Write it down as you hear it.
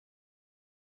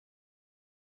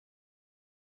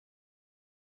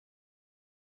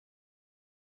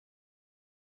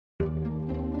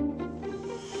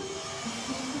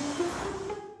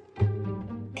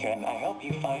Can I help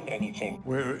you find anything?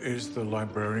 Where is the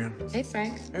librarian? Hey,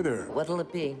 Frank. Hey there. What'll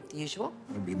it be? The usual?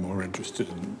 I'd be more interested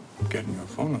in getting your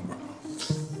phone number.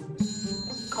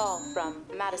 Call from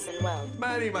Madison Wells.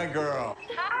 Maddie, my girl.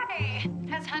 Hi.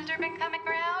 Has Hunter been coming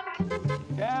around?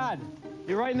 Dad,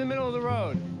 you're right in the middle of the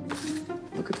road.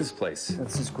 Look at this place.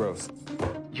 This is gross.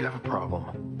 You have a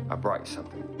problem. I brought you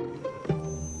something.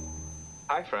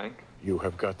 Hi, Frank. You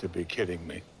have got to be kidding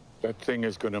me. That thing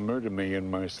is going to murder me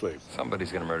in my sleep.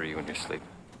 Somebody's gonna murder you in your sleep.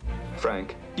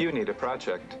 Frank, you need a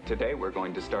project. Today we're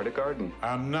going to start a garden.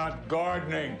 I'm not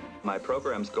gardening. My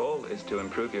program's goal is to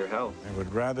improve your health. I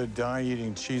would rather die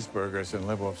eating cheeseburgers than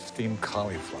live off steamed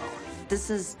cauliflower. This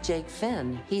is Jake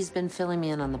Finn. He's been filling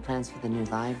me in on the plans for the new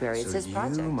library. It's his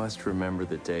project. You must remember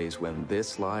the days when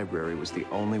this library was the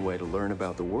only way to learn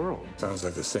about the world. Sounds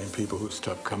like the same people who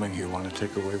stopped coming here want to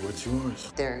take away what's yours.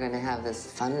 They're going to have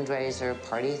this fundraiser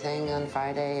party thing on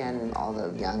Friday, and all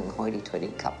the young hoity-toity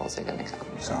couples are going to come.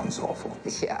 Sounds awful.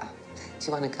 Yeah. Do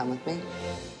you want to come with me?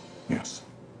 Yes.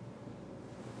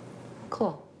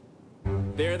 Cool.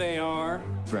 There they are.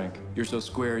 Frank, you're so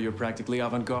square, you're practically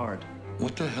avant-garde.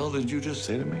 What the hell did you just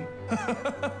say to me?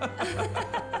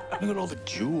 Look at all the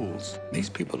jewels. These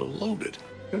people are loaded.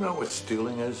 You know what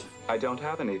stealing is? I don't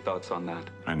have any thoughts on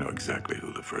that. I know exactly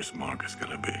who the first mark is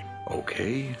going to be.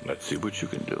 Okay, let's see what you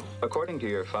can do. According to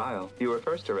your file, you were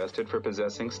first arrested for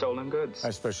possessing stolen goods.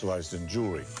 I specialized in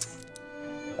jewelry.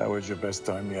 That was your best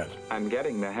time yet. I'm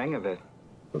getting the hang of it.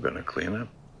 We're going to clean up.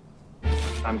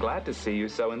 I'm glad to see you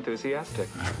so enthusiastic.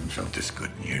 I haven't felt this good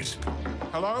in years.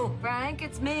 Hello? Frank,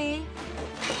 it's me.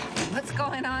 What's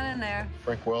going on in there?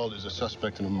 Frank Weld is a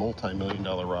suspect in a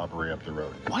multi-million-dollar robbery up the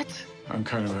road. What? I'm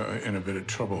kind of in a bit of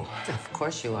trouble. Of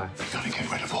course you are. We gotta get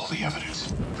rid of all the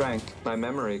evidence. Frank, my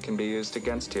memory can be used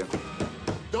against you.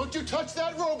 Don't you touch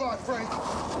that robot, Frank!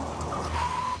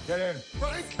 Get in.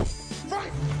 Frank!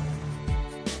 Frank!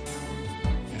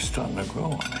 You're starting to grow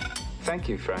on me. Thank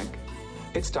you, Frank.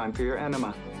 It's time for your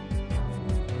enema.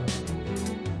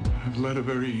 I've led a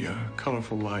very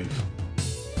colorful life.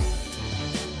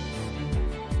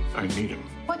 I need him.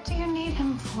 What do you need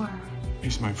him for?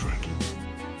 He's my friend.